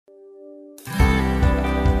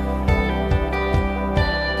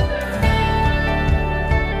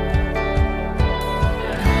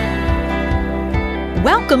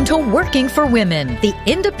Welcome to Working for Women, the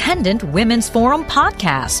Independent Women's Forum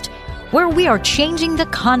podcast, where we are changing the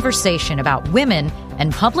conversation about women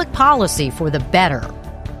and public policy for the better.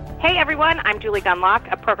 Hey everyone, I'm Julie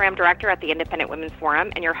Gunlock, a program director at the Independent Women's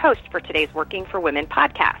Forum and your host for today's Working for Women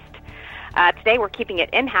podcast. Today we're keeping it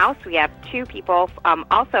in-house. We have two people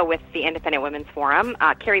also with the Independent Women's Forum,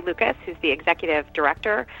 Carrie Lucas, who's the executive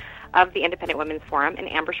director of the Independent Women's Forum,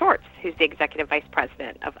 and Amber Shorts, who's the executive vice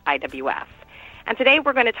president of IWF. And today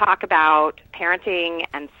we're going to talk about parenting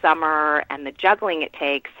and summer and the juggling it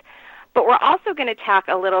takes, but we're also going to talk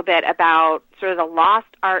a little bit about sort of the lost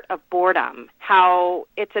art of boredom, how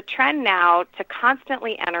it's a trend now to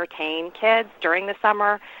constantly entertain kids during the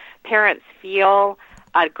summer. Parents feel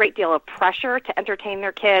a great deal of pressure to entertain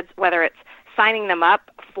their kids, whether it's signing them up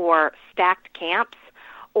for stacked camps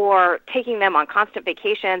or taking them on constant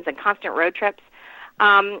vacations and constant road trips.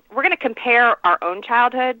 We're going to compare our own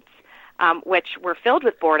childhoods, which were filled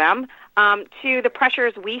with boredom, to the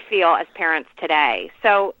pressures we feel as parents today.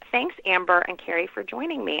 So thanks, Amber and Carrie, for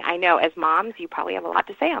joining me. I know as moms, you probably have a lot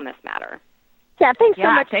to say on this matter. Yeah, thanks so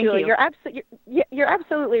much, thank Julie. you. You're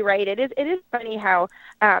absolutely right. It is funny how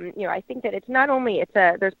I think that it's not only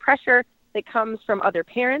there's pressure that comes from other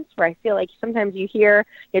parents, where I feel like sometimes you're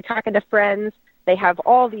talking to friends. They have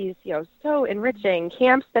all these, so enriching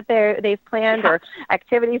camps that they've planned or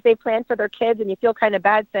activities they planned for their kids, and you feel kind of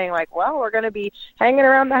bad saying like, well, we're going to be hanging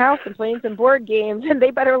around the house and playing some board games, and they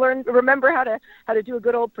better remember how to do a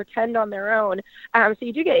good old pretend on their own. So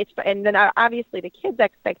you do get and then obviously the kids'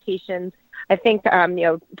 expectations. I think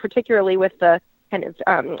particularly with the kind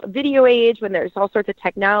of video age, when there's all sorts of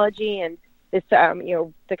technology and this,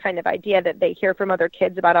 the kind of idea that they hear from other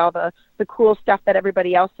kids about all the cool stuff that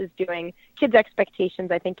everybody else is doing, kids'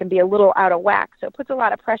 expectations, I think, can be a little out of whack. So it puts a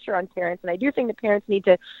lot of pressure on parents. And I do think the parents need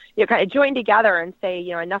to, kind of join together and say,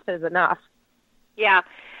 enough is enough. Yeah.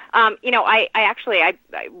 I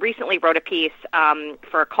recently wrote a piece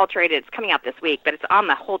for Culturated. It's coming out this week, but it's on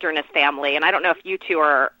the Holderness family. And I don't know if you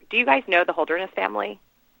two do you guys know the Holderness family?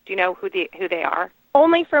 Do you know who they are?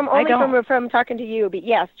 Only from talking to you, but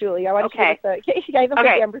yes, Julie, I want to share I don't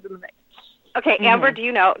think Amber's in the mix. Okay, Amber, do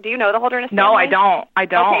you know the Holderness family? No, I don't.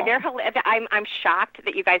 Okay, I'm shocked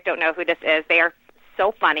that you guys don't know who this is. They are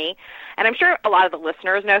so funny, and I'm sure a lot of the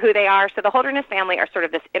listeners know who they are. So the Holderness family are sort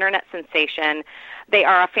of this internet sensation. They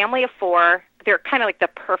are a family of four. They're kind of like the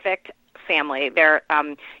perfect family. They're,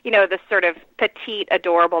 this sort of petite,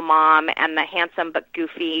 adorable mom and the handsome but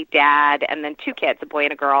goofy dad, and then two kids, a boy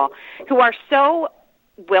and a girl, who are so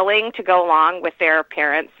willing to go along with their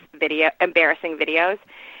parents' embarrassing videos.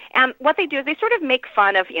 And what they do is they sort of make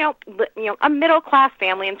fun of, a middle-class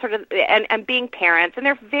family and sort of and being parents, and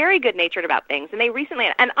they're very good-natured about things. And they recently,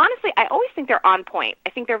 and honestly, I always think they're on point.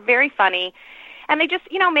 I think they're very funny, and they just,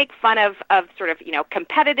 make fun of sort of,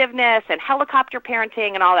 competitiveness and helicopter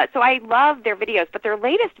parenting and all that. So I love their videos, but their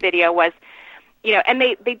latest video was, and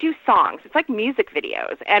they do songs. It's like music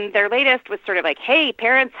videos, and their latest was sort of like, hey,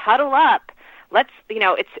 parents, huddle up. Let's,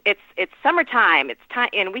 it's summertime. It's time,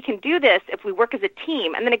 and we can do this if we work as a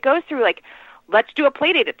team. And then it goes through like, let's do a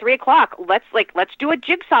play date at 3:00. Let's do a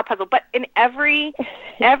jigsaw puzzle. But in every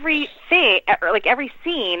thing, like every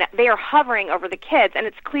scene, they are hovering over the kids, and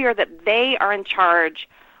it's clear that they are in charge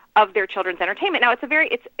of their children's entertainment. Now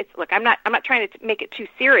look, I'm not trying to make it too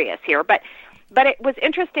serious here, but it was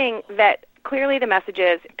interesting that clearly the message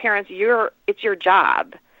is, parents, it's your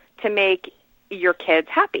job to make your kids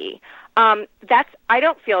happy. I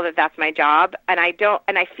don't feel that that's my job, and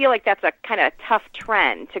I feel like that's a kind of tough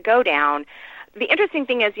trend to go down. The interesting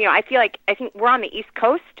thing is, I think we're on the East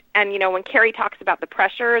Coast, and, when Carrie talks about the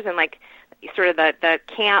pressures and like sort of the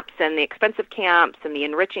camps and the expensive camps and the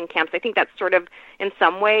enriching camps, I think that's sort of in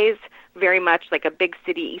some ways very much like a big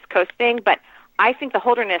city East Coast thing. But I think the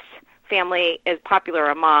Holderness family is popular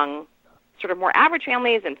among sort of more average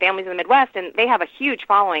families and families in the Midwest, and they have a huge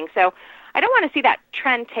following. So I don't want to see that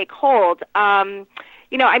trend take hold. I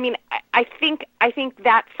think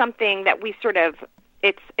that's something that we sort of,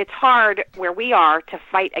 it's hard where we are to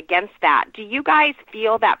fight against that. Do you guys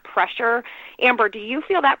feel that pressure? Amber, do you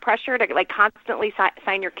feel that pressure to like constantly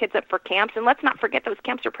sign your kids up for camps? And let's not forget those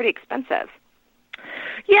camps are pretty expensive.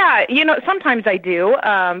 Yeah, sometimes I do,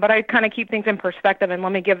 but I kind of keep things in perspective, and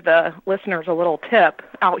let me give the listeners a little tip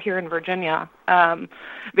out here in Virginia.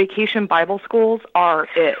 Vacation Bible schools are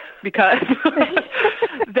it, because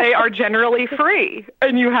they are generally free,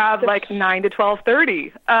 and you have like 9 to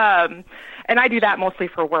 12:30. And I do that mostly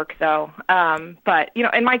for work, though. But,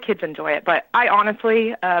 and my kids enjoy it, but I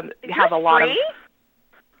honestly have a lot of...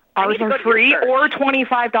 Ours are free or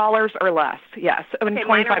 $25 or less. Yes, I mean,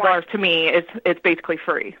 $25 to me is basically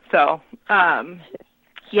free. So,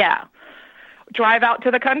 Yeah. Drive out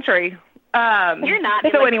to the country. You're not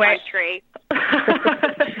in the country.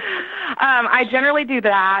 I generally do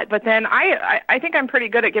that, but then I think I'm pretty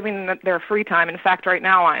good at giving them their free time. In fact, right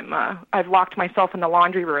now I've locked myself in the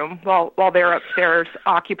laundry room while they're upstairs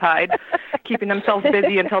occupied, keeping themselves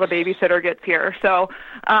busy until the babysitter gets here. So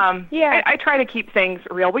I try to keep things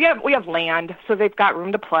real. We have land, so they've got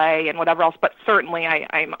room to play and whatever else. But certainly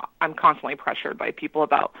I'm constantly pressured by people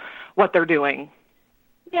about what they're doing.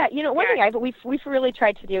 Yeah, one thing we've really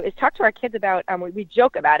tried to do is talk to our kids about, we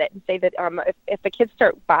joke about it and say that if the kids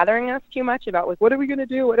start bothering us too much about, like, what are we going to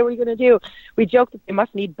do? What are we going to do? We joke that they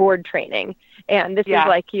must need board training. And this is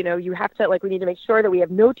like, you have to, like, we need to make sure that we have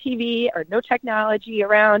no TV or no technology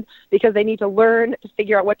around because they need to learn to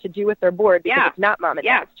figure out what to do with their board because it's not mom and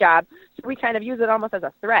dad's job. So we kind of use it almost as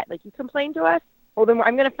a threat. Like, you complain to us, well, then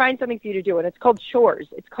I'm going to find something for you to do, and it's called chores.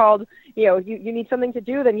 It's called, you need something to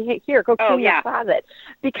do, then here, go clean your closet.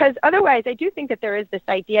 Because otherwise, I do think that there is this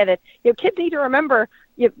idea that kids need to remember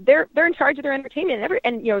they're in charge of their entertainment.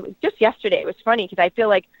 And just yesterday it was funny because I feel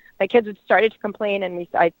like my kids had started to complain, and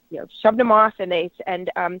I shoved them off, and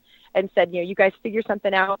said, you guys figure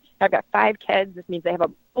something out. I've got 5 kids. This means they have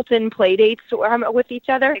a built-in play dates with each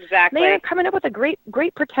other. Exactly. And they are coming up with a great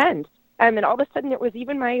pretend. And all of a sudden, it was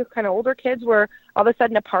even my kind of older kids were all of a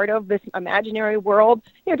sudden a part of this imaginary world.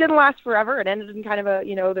 It didn't last forever. It ended in kind of a,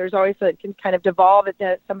 there's always it can kind of devolve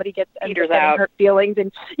that somebody gets hurt feelings.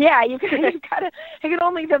 And you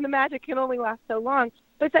the magic can only last so long.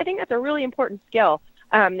 But I think that's a really important skill.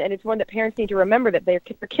 And it's one that parents need to remember that their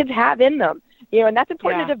kids have in them, and that's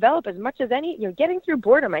important to develop as much as any, getting through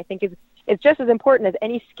boredom, I think is just as important as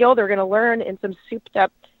any skill they're going to learn in some souped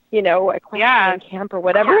up, equestrian camp or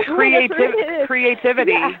whatever.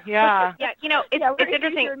 Creativity. Yeah. It's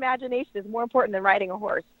interesting. Your imagination is more important than riding a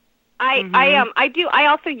horse. I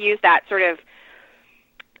also use that sort of,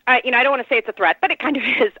 I don't want to say it's a threat, but it kind of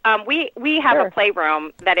is. We have a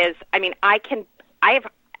playroom that is, I have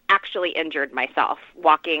actually injured myself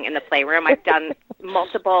walking in the playroom. I've done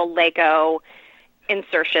multiple Lego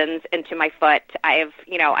insertions into my foot. I've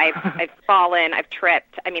fallen, I've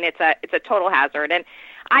tripped. It's a total hazard. And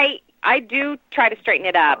I do try to straighten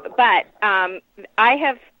it up, but I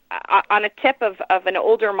have, on a tip of an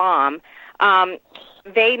older mom,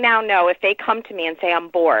 they now know if they come to me and say I'm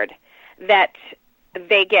bored, that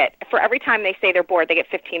they get, for every time they say they're bored, they get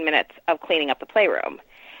 15 minutes of cleaning up the playroom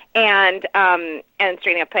and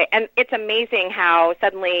straightening up play. And it's amazing how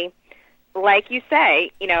suddenly, like you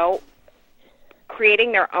say,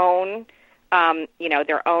 creating their own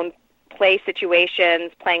play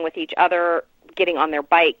situations, playing with each other, getting on their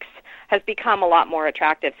bikes has become a lot more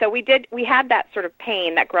attractive. So we had that sort of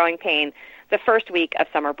pain, that growing pain, the first week of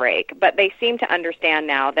summer break, but they seem to understand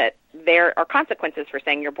now that there are consequences for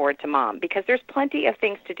saying you're bored to mom because there's plenty of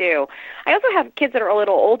things to do. I also have kids that are a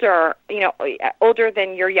little older, older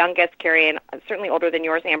than your youngest, Carrie, and certainly older than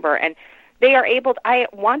yours, Amber, and they are able to, I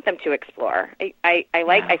want them to explore. I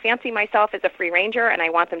fancy myself as a free ranger, and I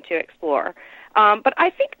want them to explore. But I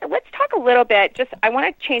think let's talk a little bit, I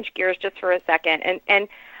want to change gears just for a second and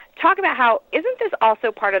talk about how, isn't this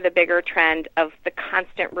also part of the bigger trend of the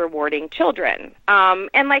constant rewarding children?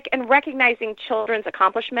 And recognizing children's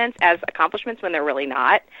accomplishments as accomplishments when they're really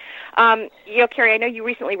not. Carrie, I know you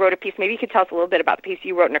recently wrote a piece, maybe you could tell us a little bit about the piece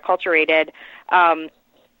you wrote in Acculturated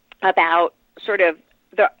about sort of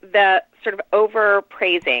the sort of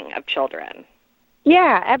overpraising of children.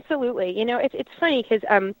 Yeah, absolutely. It's funny because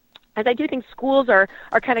as I do think schools are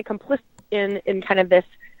kind of complicit in kind of this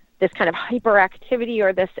kind of hyperactivity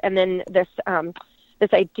or this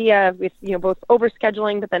idea with both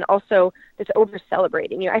overscheduling but then also this over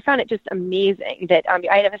celebrating. I found it just amazing that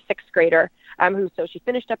I have a 6th grader she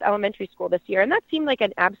finished up elementary school this year, and that seemed like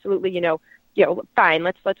an absolutely fine.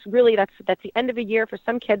 Let's really that's the end of a year for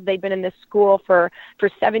some kids. They've been in this school for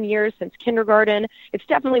 7 years since kindergarten. It's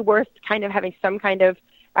definitely worth kind of having some kind of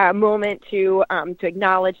moment to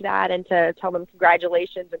acknowledge that and to tell them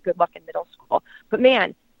congratulations and good luck in middle school. But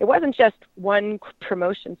man, it wasn't just one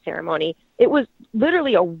promotion ceremony. It was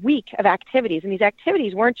literally a week of activities, and these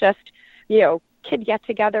activities weren't just kid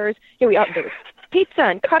get-togethers. There was pizza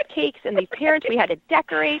and cupcakes, and these parents, we had to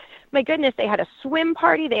decorate. My goodness, they had a swim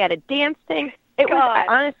party, they had a dance thing. It was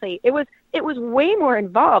honestly, it was way more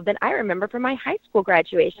involved than I remember from my high school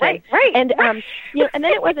graduation. Right. And and then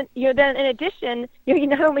it wasn't. Then in addition,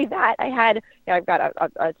 not only that, I've got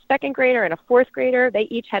a 2nd grader and a 4th grader. They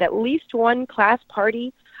each had at least one class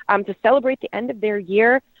party to celebrate the end of their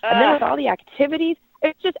year. And then with all the activities,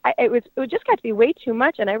 it just got to be way too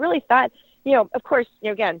much. And I really thought, of course,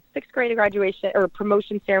 again, 6th grade graduation or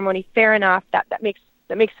promotion ceremony, fair enough. That makes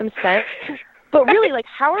some sense. But really, like,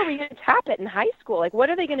 how are we going to tap it in high school? Like, what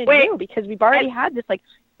are they going to do? Because we've already had this, like,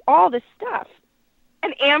 all this stuff.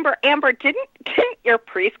 And Amber, didn't your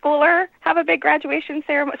preschooler have a big graduation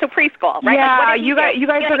ceremony? So preschool, right? Yeah, like, you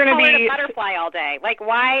guys are going to be butterfly all day. Like,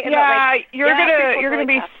 why? Yeah, you're gonna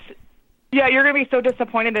be. Tough. Yeah, you're going to be so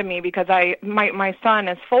disappointed in me because my son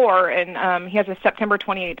is 4 and he has a September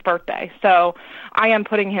 28th birthday. So I am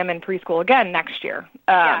putting him in preschool again next year.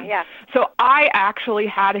 Yeah. So I actually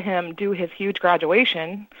had him do his huge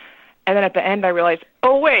graduation. And then at the end I realized,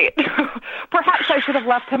 oh, wait, perhaps I should have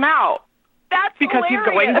left him out. That's because hilarious.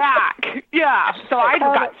 He's going back. Yeah, so I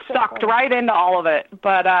just got sucked right into all of it.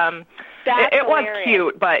 But it was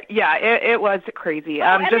cute. But, yeah, it was crazy.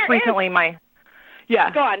 Just recently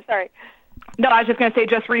Go on, sorry. No, I was just going to say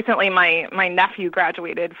just recently my nephew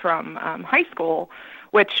graduated from high school,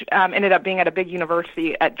 which ended up being at a big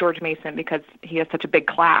university at George Mason because he has such a big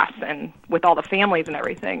class and with all the families and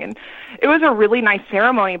everything. And it was a really nice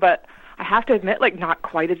ceremony, but I have to admit, like, not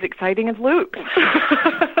quite as exciting as Luke's.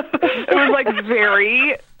 It was, like,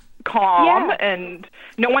 very calm and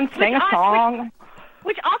no one sang a song.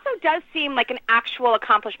 Which also does seem like an actual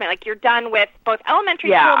accomplishment. Like, you're done with both elementary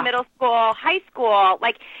school, middle school, high school.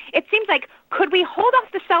 Like, it seems like, could we hold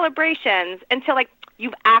off the celebrations until, like,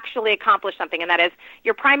 you've actually accomplished something? And that is,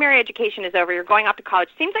 your primary education is over, you're going off to college.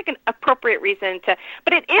 Seems like an appropriate reason to,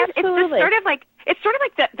 but it is, Absolutely. it's sort of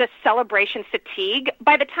like the celebration fatigue.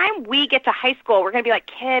 By the time we get to high school, we're going to be like,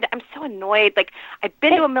 kid, I'm so annoyed. Like, I've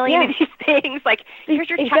been to a million of these things. Like, here's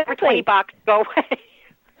your check for $20. Go away.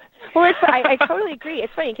 Well, I totally agree.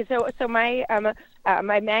 It's funny because so my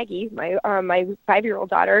Maggie, my 5-year-old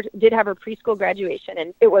daughter, did have her preschool graduation,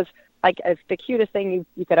 and it was like the cutest thing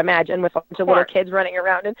you could imagine, with a bunch of little kids running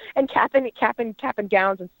around and capping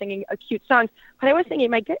gowns and singing cute songs. But I was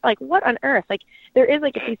thinking, like, what on earth? Like, there is,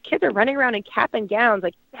 like, if these kids are running around in cap and gowns,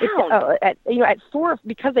 like, it's, at 4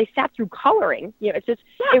 because they sat through coloring. It's just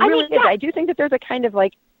it really is. I do think that there's a kind of,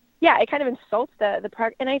 like, it kind of insults the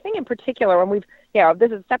progress. And I think in particular when we've,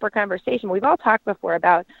 this is a separate conversation. We've all talked before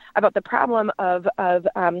about the problem of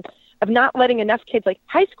not letting enough kids, like,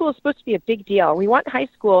 high school is supposed to be a big deal. We want high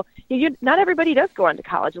school. Not everybody does go on to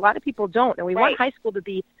college. A lot of people don't. And we want high school to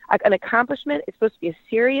be an accomplishment. It's supposed to be a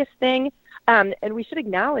serious thing. And we should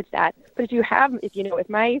acknowledge that. But if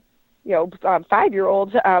my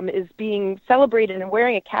 5-year-old is being celebrated and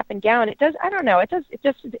wearing a cap and gown,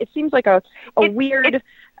 it seems like a weird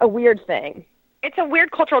thing. It's a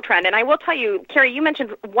weird cultural trend. And I will tell you, Carrie, you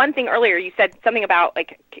mentioned one thing earlier. You said something about,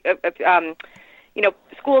 like,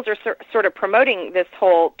 schools are sort of promoting this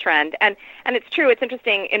whole trend. And it's true. It's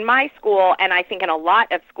interesting. In my school, and I think in a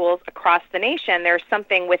lot of schools across the nation, there's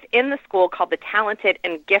something within the school called the Talented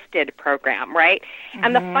and Gifted program, right? Mm-hmm.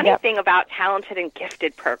 And the funny thing about talented and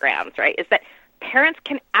gifted programs, right, is that parents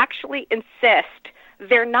can actually insist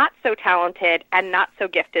they're not so talented and not so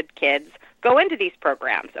gifted kids go into these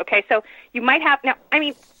programs, okay? So you might have, now, I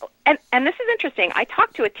mean, and this is interesting. I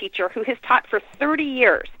talked to a teacher who has taught for 30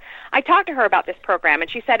 years. I talked to her about this program, and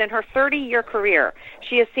she said in her 30-year career,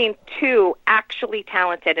 she has seen 2 actually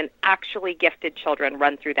talented and actually gifted children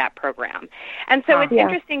run through that program. And so it's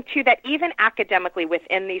interesting, too, that even academically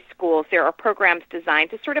within these schools, there are programs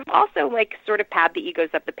designed to sort of also, like, sort of pad the egos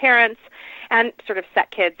of the parents and sort of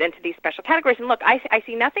set kids into these special categories. And look, I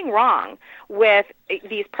see nothing wrong with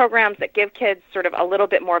these programs that give kids sort of a little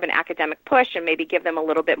bit more of an academic push and maybe give them a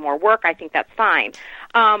little bit more work. I think that's fine.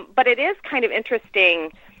 But it is kind of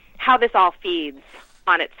interesting how this all feeds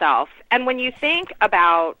on itself. And when you think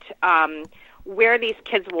about where these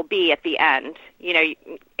kids will be at the end,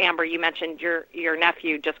 Amber, you mentioned your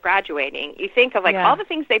nephew just graduating. You think of, like, all the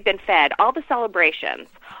things they've been fed, all the celebrations,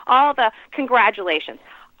 all the congratulations.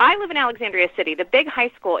 I live in Alexandria City. The big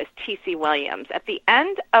high school is T.C. Williams. At the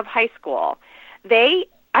end of high school,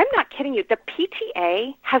 I'm not kidding you, the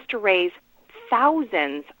PTA has to raise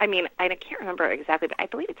thousands, I can't remember exactly, but I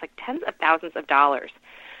believe it's like tens of thousands of dollars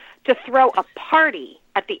to throw a party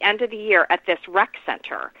at the end of the year at this rec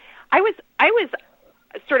center. I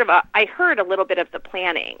heard a little bit of the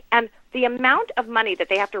planning and the amount of money that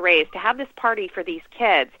they have to raise to have this party for these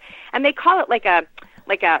kids. And they call it like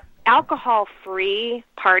a alcohol-free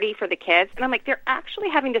party for the kids. And I'm like, they're actually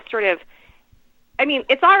having to sort of,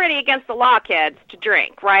 it's already against the law, kids, to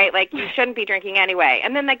drink, right? Like, you shouldn't be drinking anyway.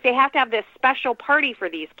 And then, like, they have to have this special party for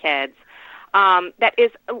these kids. That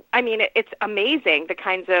is, it's amazing, the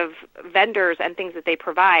kinds of vendors and things that they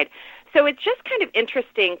provide. So it's just kind of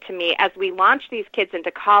interesting to me as we launch these kids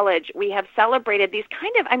into college, we have celebrated these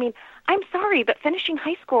kind of, I'm sorry, but finishing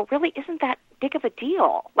high school really isn't that big of a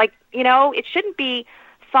deal. Like, it shouldn't be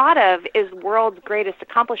thought of as world's greatest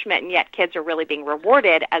accomplishment, and yet kids are really being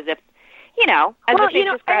rewarded as if as if they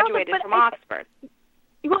just graduated from Oxford.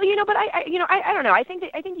 Well, but I don't know. I think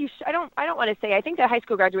I don't want to say. I think that high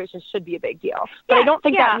school graduation should be a big deal, but I don't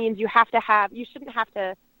think that means you shouldn't have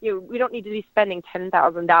to. We don't need to be spending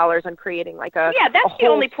 $10,000 on creating like a. Yeah, that's the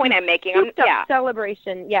only point I'm making.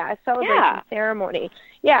 Celebration. Yeah, a celebration ceremony.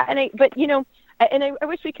 Yeah, and I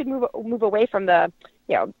wish we could move away from the,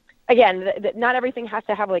 again, that not everything has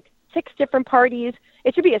to have like 6 different parties.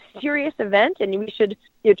 It should be a serious event, and we should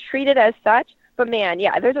treat it as such. But man,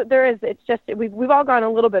 it's just we've all gone a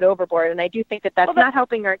little bit overboard, and I do think that's not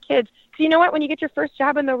helping our kids. Because you know what, when you get your first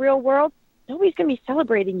job in the real world, nobody's going to be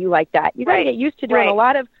celebrating you like that. You got to get used to doing a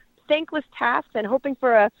lot of thankless tasks and hoping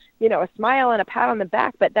for a smile and a pat on the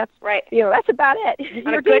back. But that's that's about it.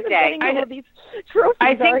 On a good day, these trophies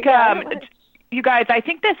I think. You guys, I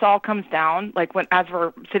think this all comes down, as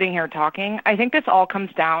we're sitting here talking, I think this all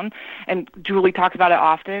comes down, and Julie talks about it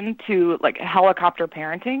often, to helicopter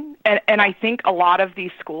parenting. And I think a lot of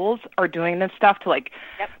these schools are doing this stuff to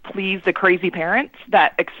please the crazy parents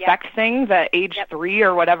that expect things at age 3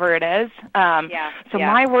 or whatever it is.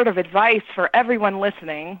 My word of advice for everyone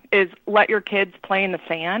listening is let your kids play in the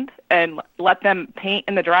sand and let them paint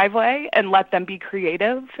in the driveway and let them be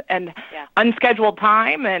creative and unscheduled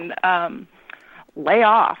time and lay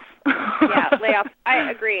off. Lay off.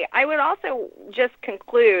 I agree. I would also just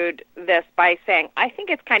conclude this by saying I think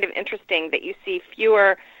it's kind of interesting that you see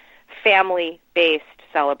fewer family-based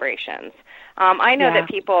celebrations. I know that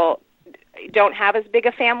people don't have as big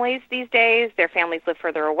of families these days. Their families live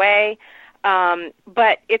further away.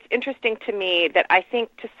 But it's interesting to me that I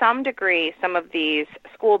think to some degree some of these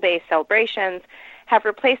school-based celebrations have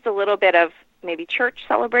replaced a little bit of maybe church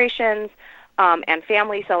celebrations, and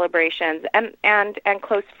family celebrations and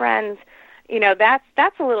close friends.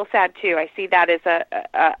 That's a little sad too. I see that as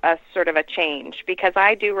a sort of a change, because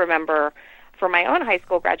I do remember for my own high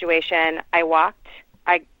school graduation, I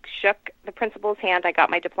shook the principal's hand, I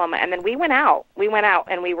got my diploma, and then we went out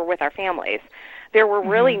and we were with our families. There were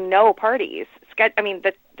really no parties. I mean,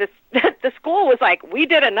 the school was like, we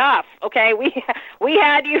did enough. Okay, we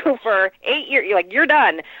had you for 8 years. You're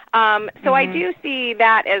done. So I do see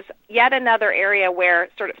that as yet another area where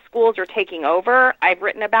sort of schools are taking over. I've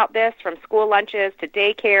written about this, from school lunches to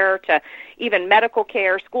daycare to even medical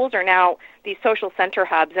care. Schools are now these social center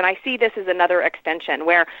hubs, and I see this as another extension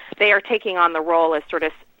where they are taking on the role as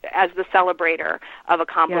the celebrator of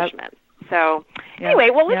accomplishments. So anyway,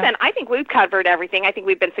 well, listen, I think we've covered everything. I think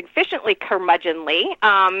we've been sufficiently curmudgeonly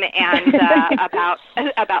and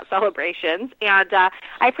about celebrations. And I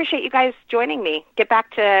appreciate you guys joining me. Get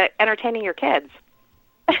back to entertaining your kids.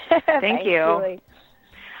 Thank you. Julie.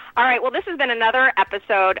 All right, well, this has been another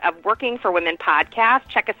episode of Working for Women podcast.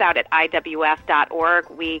 Check us out at IWF.org.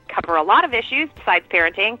 We cover a lot of issues besides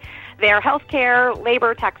parenting. They're healthcare,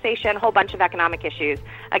 labor, taxation, a whole bunch of economic issues.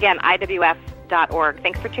 Again, IWF.org.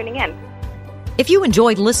 Thanks for tuning in. If you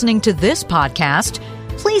enjoyed listening to this podcast,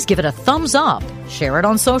 please give it a thumbs up, share it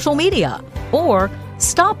on social media, or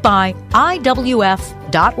stop by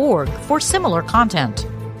IWF.org for similar content.